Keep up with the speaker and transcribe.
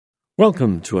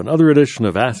Welcome to another edition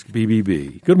of Ask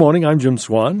BBB. Good morning, I'm Jim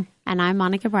Swan. And I'm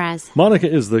Monica Braz.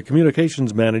 Monica is the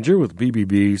Communications Manager with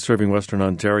BBB serving Western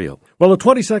Ontario. Well, the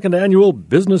 22nd Annual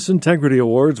Business Integrity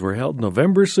Awards were held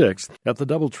November 6th at the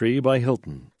Doubletree by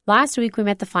Hilton. Last week, we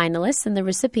met the finalists and the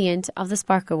recipient of the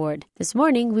Spark Award. This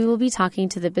morning, we will be talking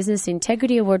to the Business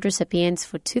Integrity Award recipients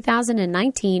for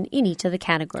 2019 in each of the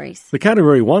categories. The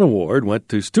Category 1 award went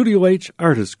to Studio H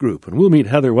Artist Group, and we'll meet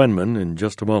Heather Wenman in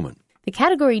just a moment. The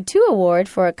Category 2 award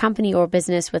for a company or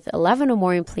business with 11 or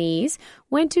more employees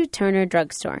went to Turner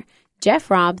Drugstore.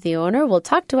 Jeff Robb, the owner, will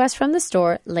talk to us from the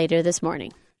store later this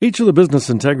morning. Each of the Business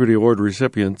Integrity Award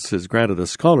recipients is granted a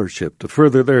scholarship to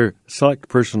further their select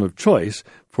person of choice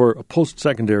for a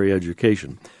post-secondary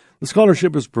education. The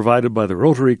scholarship is provided by the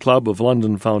Rotary Club of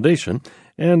London Foundation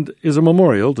and is a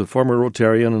memorial to former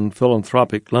Rotarian and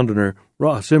philanthropic Londoner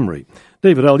Ross Imrie.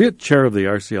 David Elliott, chair of the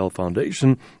RCL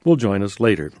Foundation, will join us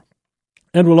later.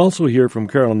 And we'll also hear from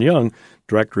Carolyn Young,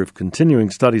 Director of Continuing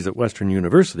Studies at Western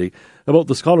University, about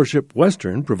the scholarship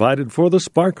Western provided for the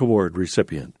Spark Award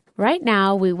recipient. Right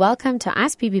now, we welcome to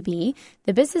Ask BBB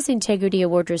the Business Integrity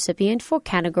Award recipient for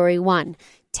Category 1,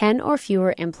 10 or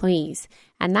fewer employees.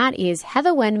 And that is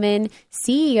Heather Wenman,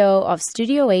 CEO of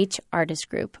Studio H Artist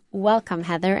Group. Welcome,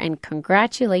 Heather, and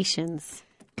congratulations.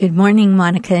 Good morning,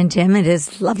 Monica and Jim. It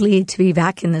is lovely to be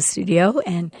back in the studio,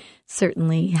 and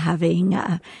certainly having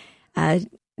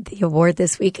the award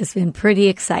this week has been pretty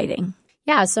exciting.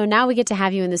 Yeah, so now we get to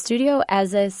have you in the studio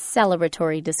as a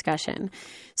celebratory discussion.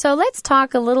 So let's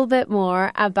talk a little bit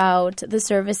more about the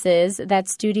services that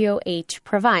Studio H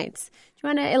provides. Do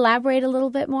you want to elaborate a little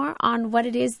bit more on what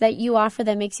it is that you offer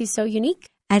that makes you so unique?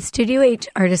 At Studio H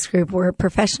Artist Group, we're a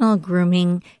professional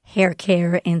grooming, hair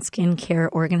care, and skin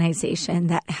care organization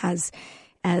that has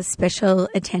a special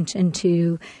attention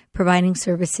to providing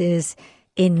services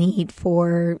in need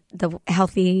for the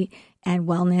healthy and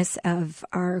wellness of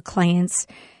our clients'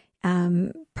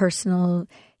 personal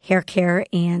hair care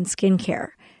and skin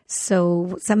care.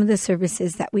 So some of the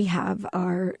services that we have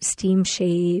are steam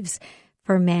shaves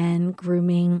for men,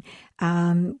 grooming.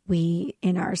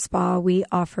 In our spa, we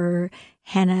offer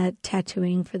henna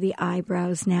tattooing for the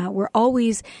eyebrows now. We're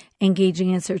always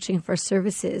engaging and searching for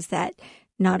services that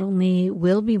not only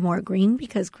will be more green,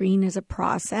 because green is a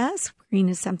process. Green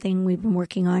is something we've been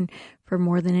working on for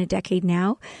more than a decade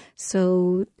now.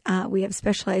 So we have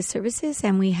specialized services,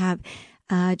 and we have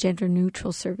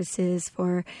gender-neutral services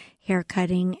for hair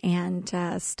cutting and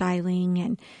styling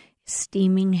and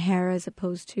steaming hair as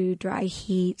opposed to dry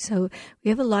heat. So we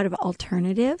have a lot of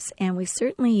alternatives, and we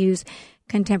certainly use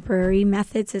contemporary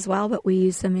methods as well, but we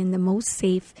use them in the most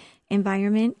safe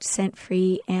environment,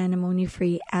 scent-free and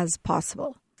ammonia-free as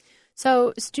possible.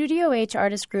 So Studio H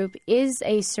Artist Group is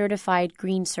a certified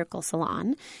Green Circle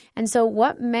salon. And so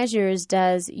what measures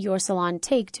does your salon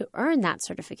take to earn that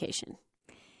certification?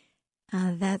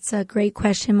 That's a great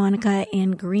question, Monica.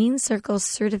 And Green Circle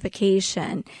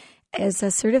certification is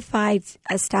a certified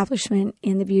establishment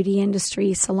in the beauty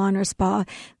industry, salon or spa,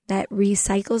 that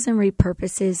recycles and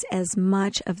repurposes as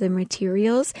much of the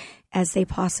materials as they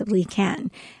possibly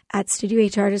can. At Studio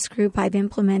H Artist Group, I've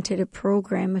implemented a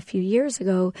program a few years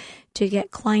ago to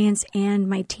get clients and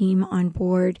my team on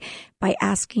board by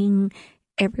asking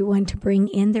everyone to bring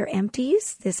in their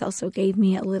empties. This also gave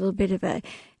me a little bit of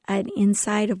an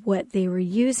insight of what they were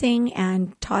using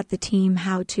and taught the team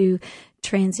how to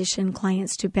transition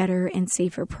clients to better and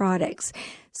safer products.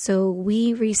 So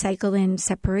we recycle and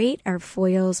separate our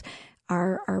foils,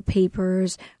 our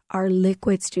papers. Our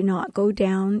liquids do not go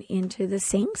down into the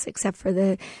sinks except for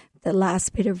the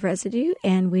last bit of residue.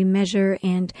 And we measure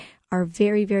and are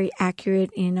very, very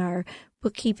accurate in our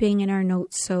bookkeeping and our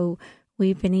notes. So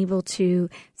we've been able to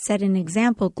set an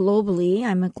example globally.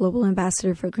 I'm a global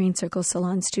ambassador for Green Circle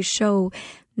Salons to show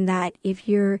that if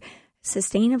you're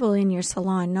sustainable in your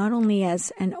salon, not only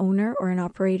as an owner or an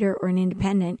operator or an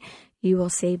independent, you will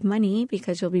save money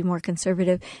because you'll be more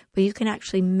conservative, but you can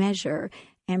actually measure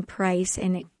and price,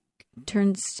 and it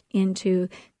turns into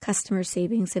customer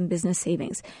savings and business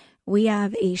savings. We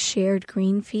have a shared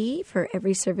green fee for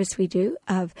every service we do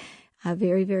of a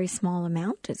very, very small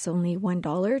amount. It's only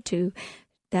 $1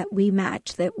 that we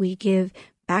match, that we give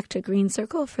back to Green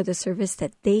Circle for the service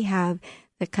that they have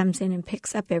that comes in and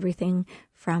picks up everything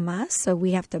from us. So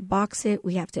we have to box it,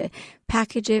 we have to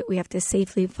package it, we have to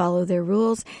safely follow their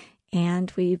rules.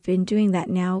 And we've been doing that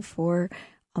now for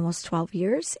almost 12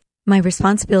 years. My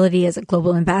responsibility as a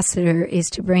global ambassador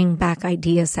is to bring back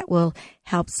ideas that will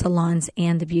help salons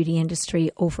and the beauty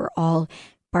industry overall,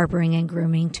 barbering and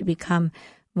grooming, to become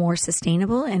more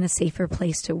sustainable and a safer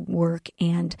place to work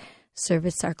and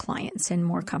service our clients and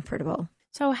more comfortable.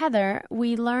 So Heather,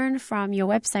 we learn from your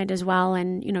website as well,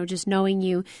 and just knowing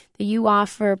you, that you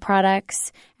offer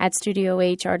products at Studio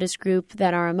H Artist Group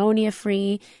that are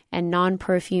ammonia-free and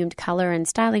non-perfumed color and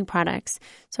styling products.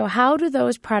 So how do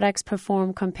those products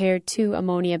perform compared to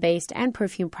ammonia-based and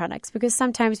perfume products? Because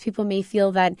sometimes people may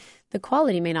feel that the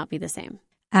quality may not be the same.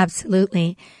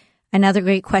 Absolutely. Another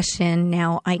great question.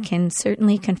 Now, I can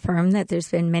certainly confirm that there's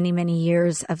been many, many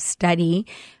years of study,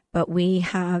 but we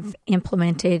have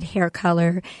implemented hair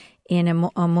color in an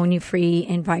ammonia-free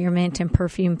environment and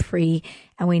perfume-free,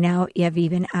 and we now have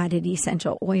even added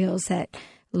essential oils that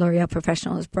L'Oreal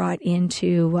Professional has brought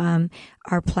into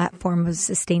our platform of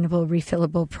sustainable,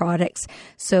 refillable products.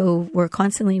 So we're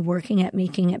constantly working at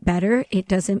making it better. It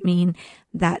doesn't mean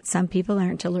that some people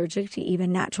aren't allergic to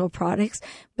even natural products,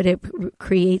 but it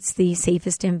creates the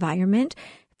safest environment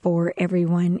for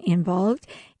everyone involved.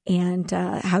 And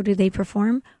how do they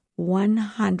perform?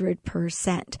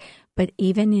 100%. But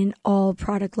even in all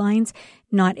product lines,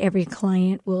 not every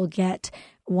client will get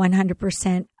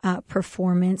 100%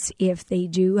 performance if they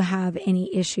do have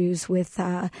any issues with,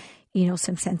 some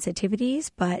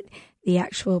sensitivities. But the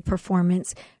actual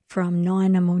performance from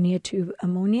non-ammonia to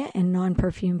ammonia and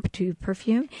non-perfume to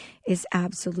perfume is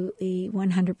absolutely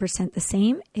 100% the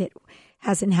same. It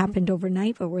hasn't happened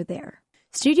overnight, but we're there.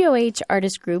 Studio H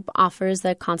Artist Group offers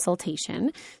a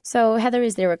consultation. So, Heather,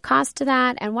 is there a cost to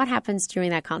that? And what happens during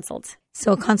that consult?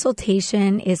 So, a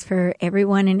consultation is for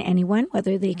everyone and anyone,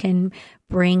 whether they can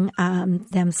bring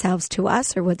themselves to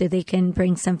us or whether they can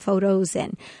bring some photos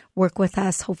and work with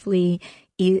us, hopefully,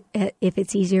 if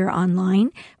it's easier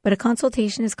online. But a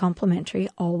consultation is complimentary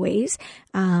always.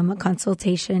 A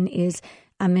consultation is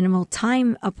a minimal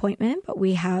time appointment, but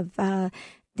we have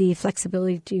the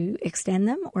flexibility to extend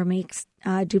them or make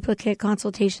duplicate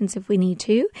consultations if we need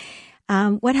to.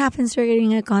 What happens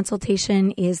during a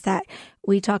consultation is that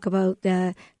we talk about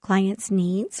the client's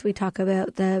needs. We talk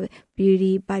about the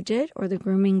beauty budget or the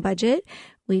grooming budget.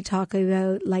 We talk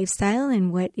about lifestyle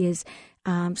and what is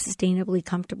sustainably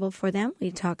comfortable for them.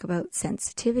 We talk about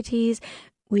sensitivities.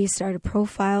 We start a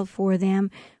profile for them.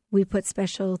 We put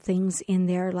special things in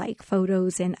there like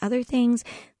photos and other things.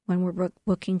 When we're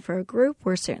booking for a group,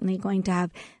 we're certainly going to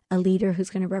have a leader who's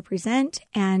going to represent.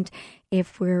 And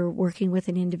if we're working with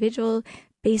an individual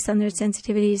based on their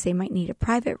sensitivities, they might need a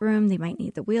private room. They might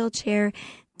need the wheelchair.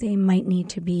 They might need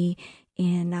to be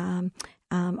in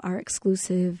our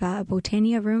exclusive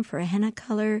Botania room for a henna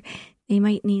color. They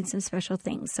might need some special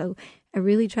things. So I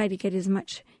really try to get as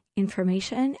much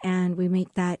information, and we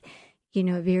make that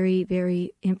a very,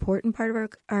 very important part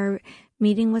of our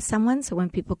meeting with someone. So when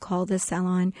people call the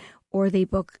salon or they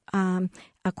book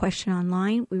a question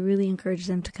online, we really encourage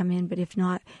them to come in. But if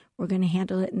not, we're going to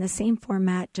handle it in the same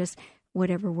format, just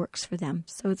whatever works for them.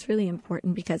 So it's really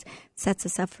important because it sets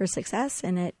us up for success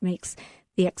and it makes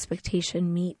the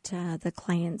expectation meet the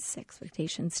client's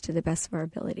expectations to the best of our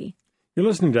ability. You're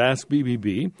listening to Ask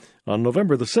BBB. On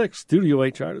November the 6th, Studio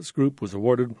H Artist Group was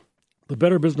awarded the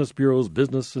Better Business Bureau's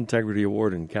Business Integrity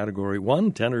Award in Category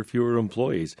 1, 10 or fewer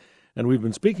employees. And we've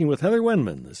been speaking with Heather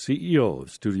Wenman, the CEO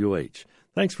of Studio H.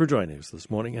 Thanks for joining us this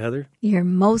morning, Heather. You're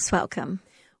most welcome.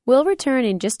 We'll return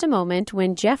in just a moment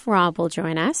when Jeff Robb will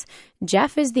join us.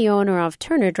 Jeff is the owner of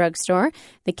Turner Drugstore,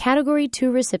 the Category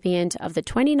 2 recipient of the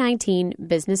 2019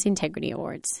 Business Integrity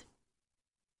Awards.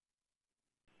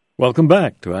 Welcome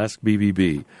back to Ask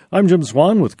BBB. I'm Jim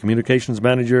Swan with Communications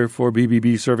Manager for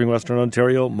BBB Serving Western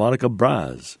Ontario, Monica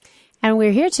Braz. And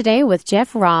we're here today with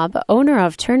Jeff Robb, owner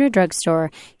of Turner Drugstore.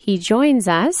 He joins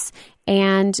us.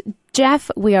 And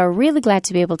Jeff, we are really glad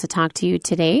to be able to talk to you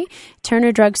today.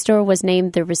 Turner Drugstore was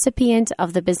named the recipient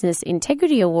of the Business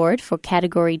Integrity Award for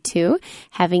Category 2,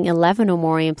 having 11 or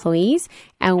more employees.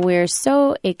 And we're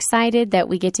so excited that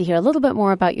we get to hear a little bit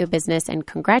more about your business, and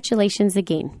congratulations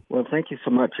again. Well, thank you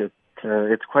so much.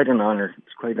 It's quite an honor.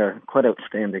 It's quite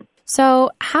outstanding. So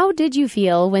how did you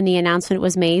feel when the announcement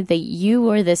was made that you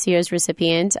were this year's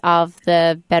recipient of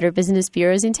the Better Business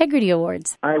Bureau's Integrity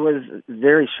Awards? I was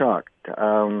very shocked.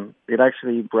 It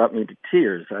actually brought me to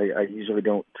tears. I usually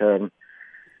don't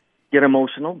get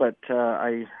emotional, but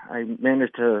I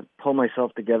managed to pull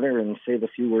myself together and say the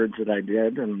few words that I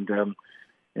did,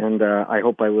 and I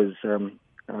hope I was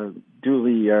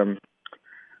duly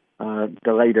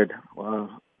delighted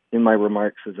in my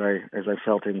remarks as I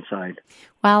felt inside.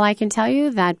 Well, I can tell you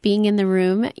that being in the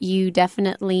room, you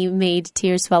definitely made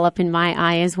tears swell up in my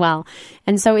eye as well.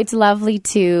 And so it's lovely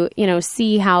to,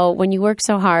 see how when you work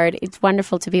so hard, it's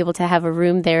wonderful to be able to have a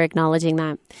room there acknowledging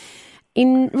that.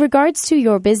 In regards to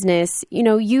your business,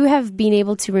 you have been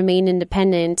able to remain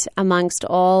independent amongst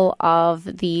all of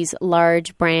these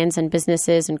large brands and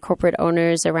businesses and corporate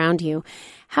owners around you.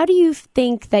 How do you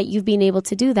think that you've been able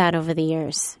to do that over the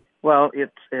years? Well,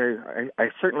 I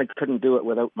certainly couldn't do it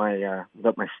without my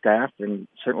staff, and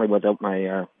certainly without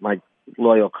my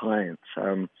loyal clients.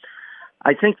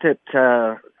 I think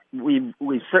that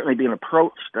we've certainly been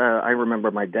approached. I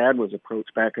remember my dad was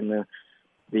approached back in the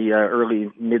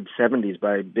early mid-'70s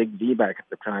by Big V back at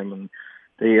the time, and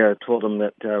they told him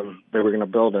that they were going to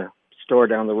build a store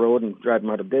down the road and drive him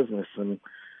out of business, and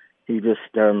he just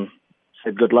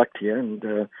said, "Good luck to you,"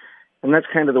 and that's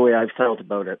kind of the way I've felt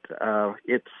about it.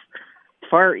 It's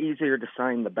far easier to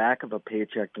sign the back of a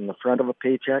paycheck than the front of a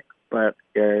paycheck, but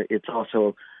it's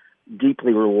also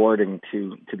deeply rewarding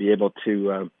to be able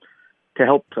to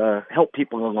help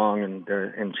people along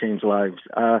and change lives.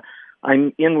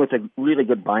 I'm in with a really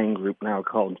good buying group now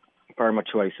called Pharma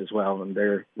Choice as well, and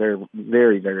they're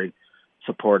very, very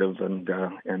supportive and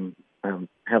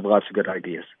have lots of good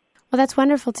ideas. Well, that's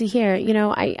wonderful to hear.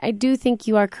 I do think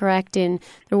you are correct in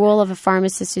the role of a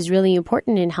pharmacist is really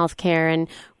important in healthcare, and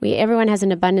everyone has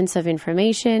an abundance of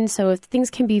information. So if things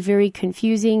can be very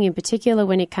confusing, in particular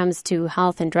when it comes to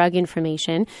health and drug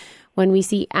information, when we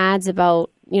see ads about,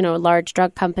 large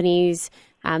drug companies,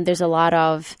 there's a lot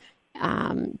of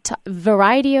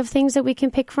variety of things that we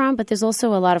can pick from, but there's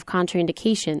also a lot of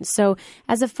contraindications. So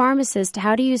as a pharmacist,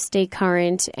 how do you stay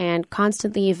current and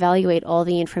constantly evaluate all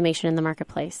the information in the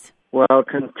marketplace? Well,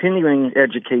 continuing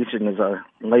education is a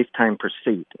lifetime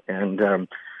pursuit, and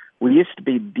we used to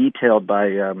be detailed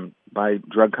by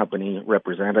drug company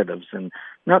representatives, and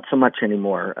not so much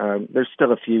anymore. There's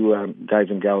still a few guys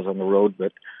and gals on the road,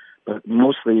 but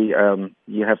mostly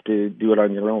you have to do it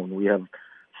on your own. We have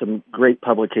some great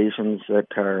publications that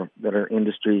are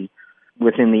industry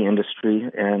within the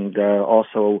industry, and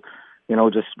also,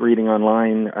 just reading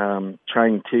online,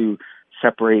 trying to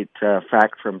separate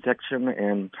fact from fiction,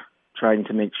 and trying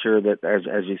to make sure that,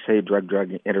 as you say,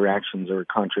 drug interactions or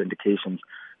contraindications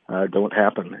don't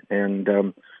happen.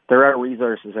 And there are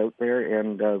resources out there,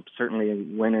 and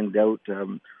certainly when in doubt,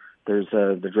 there's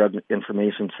the Drug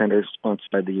Information Center sponsored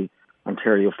by the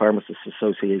Ontario Pharmacists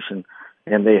Association,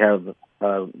 and they have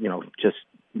just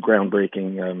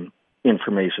groundbreaking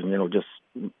information, just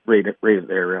right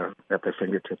there at their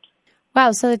fingertips.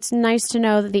 Wow, so it's nice to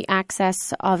know that the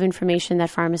access of information that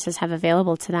pharmacists have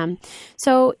available to them.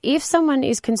 So if someone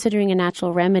is considering a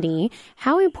natural remedy,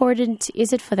 how important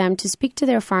is it for them to speak to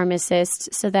their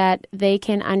pharmacist so that they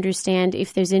can understand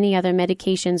if there's any other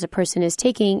medications a person is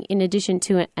taking in addition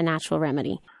to a natural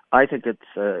remedy? I think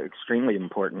it's extremely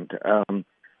important.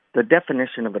 The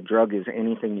definition of a drug is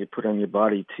anything you put on your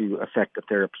body to affect a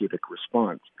therapeutic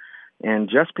response. And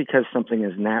just because something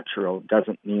is natural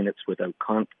doesn't mean it's without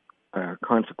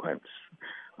consequence.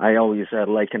 I always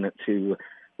liken it to,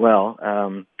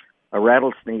 a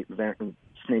rattlesnake venom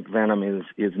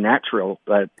is natural,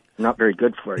 but not very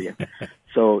good for you.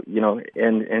 So,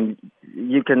 and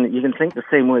you can think the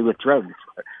same way with drugs.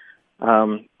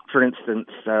 For instance,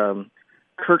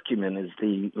 curcumin is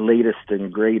the latest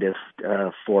and greatest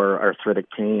for arthritic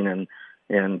pain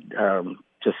and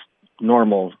just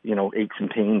normal, aches and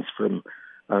pains for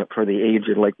the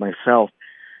aged like myself.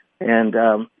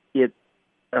 And it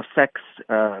affects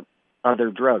other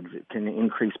drugs. It can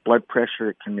increase blood pressure.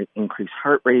 It can increase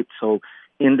heart rate. So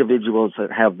individuals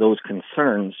that have those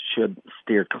concerns should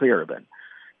steer clear of it.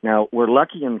 Now, we're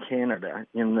lucky in Canada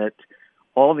in that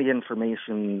all the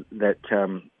information that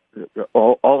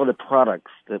all of the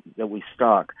products that we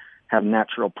stock have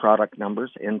natural product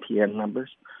numbers, NPN numbers.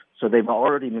 So they've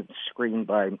already been screened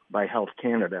by Health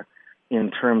Canada in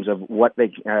terms of what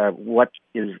is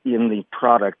in the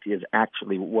product is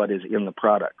actually what is in the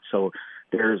product. So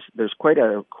there's quite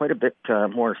a bit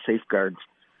more safeguards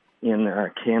in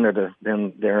Canada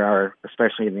than there are,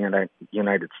 especially in the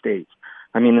United States.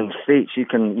 I mean, in the States, you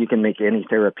can make any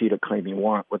therapeutic claim you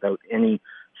want without any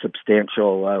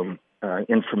substantial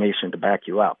information to back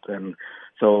you up. And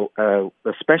so,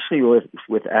 especially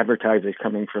with advertisers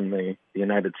coming from the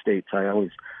United States, I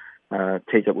always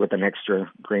take it with an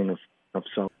extra grain of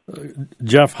salt.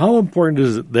 Jeff, how important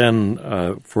is it then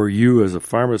for you as a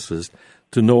pharmacist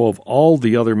to know of all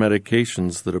the other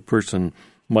medications that a person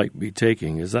might be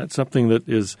taking? Is that something that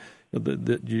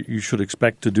you should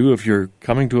expect to do if you're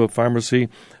coming to a pharmacy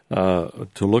to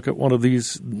look at one of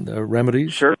these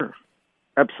remedies? Sure,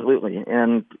 absolutely.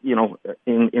 And,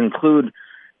 include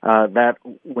that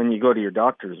when you go to your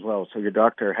doctor as well. So your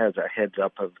doctor has a heads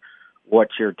up of what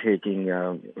you're taking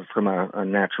from a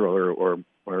natural or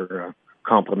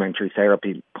complementary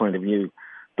therapy point of view.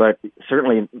 But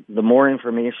certainly the more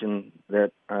information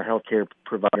that a healthcare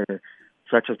provider,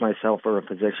 such as myself or a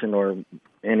physician or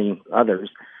any others,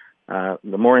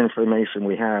 the more information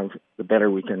we have, the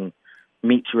better we can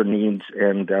meet your needs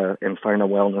and find a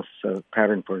wellness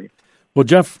pattern for you. Well,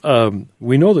 Jeff,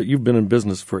 we know that you've been in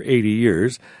business for 80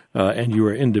 years and you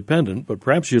are independent, but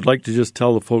perhaps you'd like to just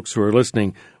tell the folks who are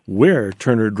listening where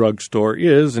Turner Drug Store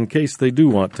is in case they do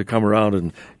want to come around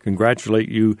and congratulate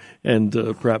you and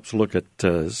perhaps look at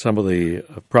some of the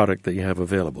product that you have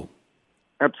available.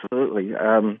 Absolutely.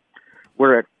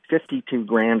 We're at 52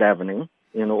 Grand Avenue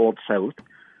in Old South.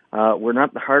 We're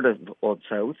not the heart of Old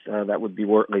South. That would be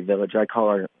Wortley Village. I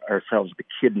call ourselves the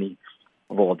kidney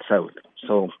of Old South.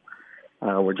 So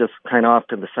we're just kind of off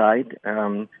to the side.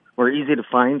 We're easy to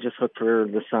find. Just look for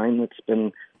the sign that's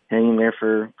been hanging there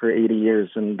for 80 years.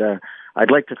 And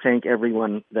I'd like to thank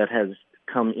everyone that has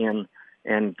come in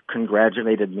and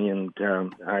congratulated me. And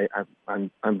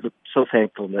I'm so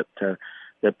thankful that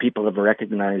people have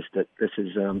recognized that this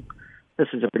is a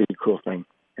pretty cool thing.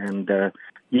 And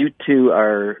you two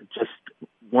are just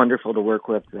wonderful to work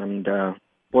with. And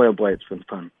boy, oh boy, it's been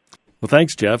fun. Well,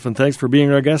 thanks, Jeff, and thanks for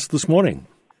being our guest this morning.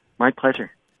 My pleasure.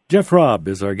 Jeff Robb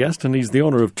is our guest, and he's the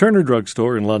owner of Turner Drug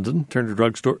Store in London. Turner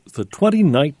Drug Store is the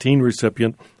 2019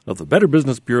 recipient of the Better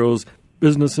Business Bureau's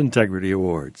Business Integrity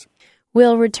Awards.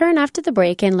 We'll return after the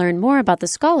break and learn more about the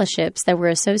scholarships that were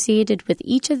associated with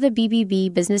each of the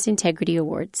BBB Business Integrity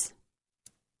Awards.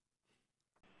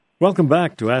 Welcome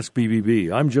back to Ask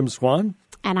BBB. I'm Jim Swan.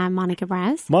 And I'm Monica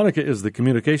Braz. Monica is the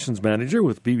Communications Manager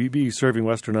with BBB serving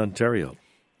Western Ontario.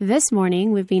 This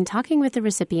morning, we've been talking with the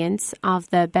recipients of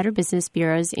the Better Business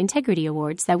Bureau's Integrity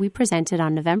Awards that we presented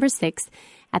on November 6th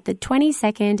at the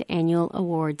 22nd Annual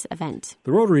Awards event.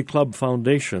 The Rotary Club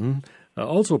Foundation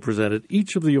also presented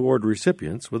each of the award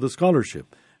recipients with a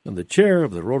scholarship. And the chair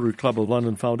of the Rotary Club of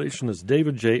London Foundation is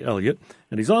David J. Elliott,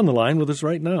 and he's on the line with us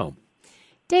right now.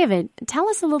 David, tell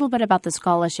us a little bit about the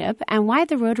scholarship and why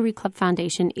the Rotary Club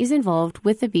Foundation is involved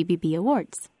with the BBB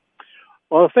Awards.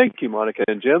 Well, thank you, Monica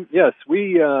and Jim. Yes,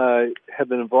 we have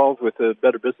been involved with the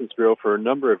Better Business Bureau for a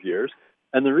number of years,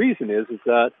 and the reason is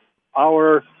that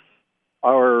our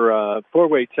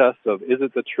four-way test of is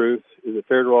it the truth, is it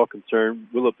fair to all concerned,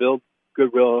 will it build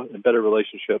goodwill and better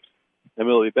relationships, and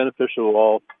will it be beneficial to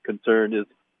all concerned is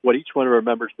what each one of our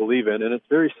members believe in, and it's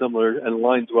very similar and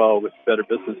aligns well with Better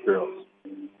Business Bureaus.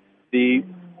 The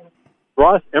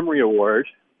Ross Emery Award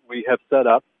we have set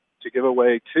up to give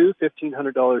away two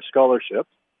 $1,500 scholarships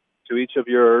to each of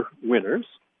your winners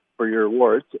for your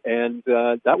awards. And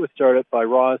that was started by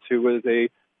Ross, who was a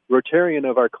Rotarian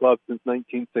of our club since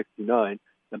 1969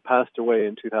 and passed away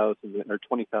in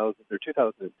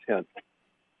 2010.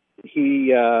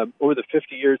 He, over the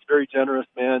 50 years, very generous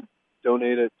man,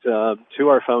 donated to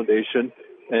our foundation.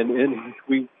 And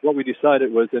what we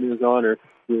decided was, in his honor,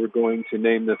 we were going to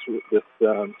name this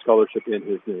scholarship in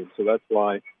his name. So that's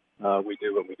why we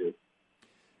do what we do.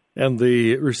 And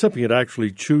the recipient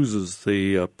actually chooses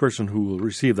the person who will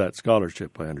receive that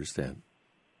scholarship, I understand.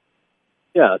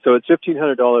 Yeah, so it's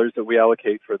 $1,500 that we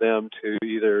allocate for them to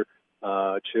either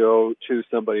choose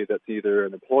somebody that's either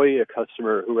an employee, a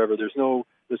customer, whoever. There's no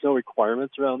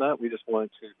requirements around that. We just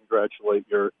want to congratulate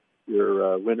your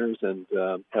winners and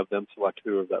have them select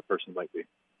who that person might be.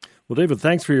 Well, David,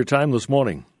 thanks for your time this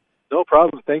morning. No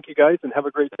problem. Thank you, guys, and have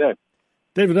a great day.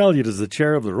 David Elliott is the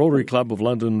chair of the Rotary Club of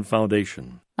London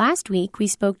Foundation. Last week, we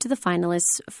spoke to the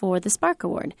finalists for the Spark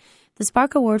Award. The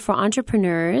Spark Award for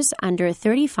entrepreneurs under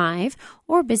 35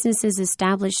 or businesses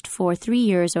established for 3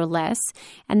 years or less,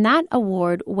 and that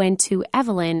award went to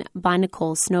Evelyn by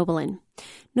Nicole Snobelin.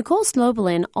 Nicole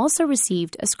Snobelin also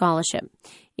received a scholarship.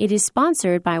 It is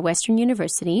sponsored by Western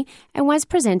University and was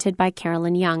presented by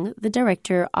Carolyn Young, the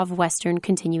Director of Western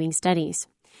Continuing Studies.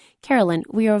 Carolyn,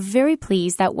 we are very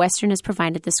pleased that Western has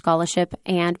provided the scholarship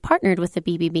and partnered with the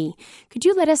BBB. Could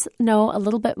you let us know a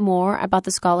little bit more about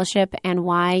the scholarship and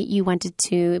why you wanted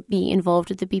to be involved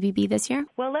with the BBB this year?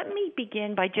 Well, let me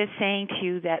begin by just saying to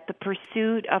you that the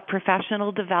pursuit of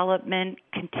professional development,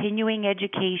 continuing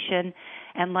education,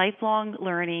 and lifelong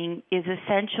learning is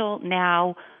essential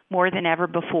now more than ever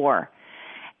before.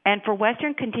 And for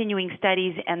Western Continuing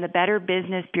Studies and the Better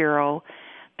Business Bureau,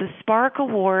 the Spark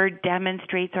Award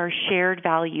demonstrates our shared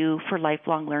value for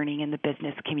lifelong learning in the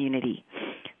business community.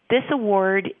 This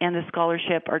award and the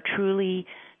scholarship are truly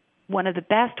one of the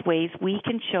best ways we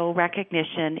can show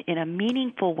recognition in a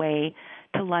meaningful way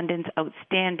to London's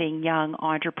outstanding young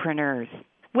entrepreneurs.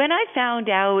 When I found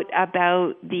out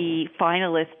about the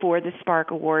finalists for the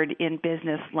Spark Award in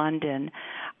Business London,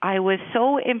 I was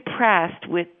so impressed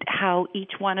with how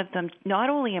each one of them not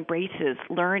only embraces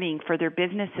learning for their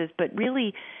businesses, but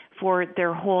really for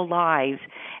their whole lives.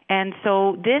 And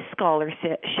so this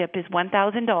scholarship is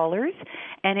 $1,000,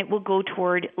 and it will go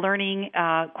toward learning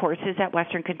courses at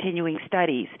Western Continuing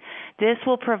Studies. This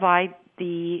will provide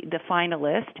the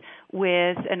finalist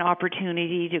with an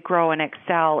opportunity to grow and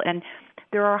excel. And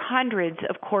there are hundreds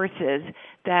of courses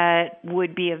that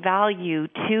would be of value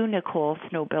to Nicole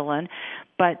Snowbillen,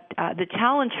 but the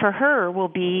challenge for her will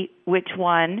be which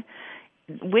ones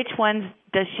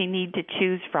does she need to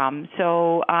choose from.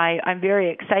 So I'm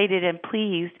very excited and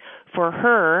pleased for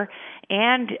her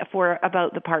and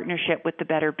about the partnership with the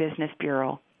Better Business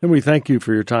Bureau. And we thank you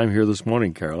for your time here this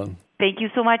morning, Carolyn. Thank you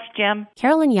so much, Jim.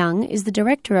 Carolyn Young is the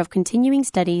Director of Continuing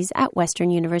Studies at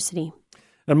Western University.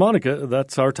 And Monica,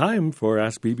 that's our time for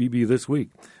Ask BBB this week.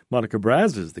 Monica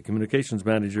Braz is the Communications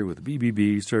Manager with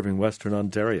BBB serving Western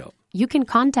Ontario. You can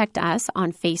contact us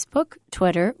on Facebook,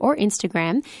 Twitter, or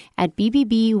Instagram at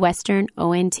BBB Western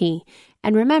ONT.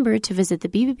 And remember to visit the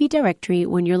BBB directory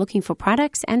when you're looking for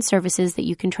products and services that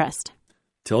you can trust.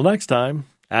 Till next time,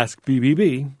 Ask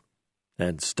BBB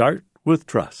and start with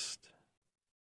trust.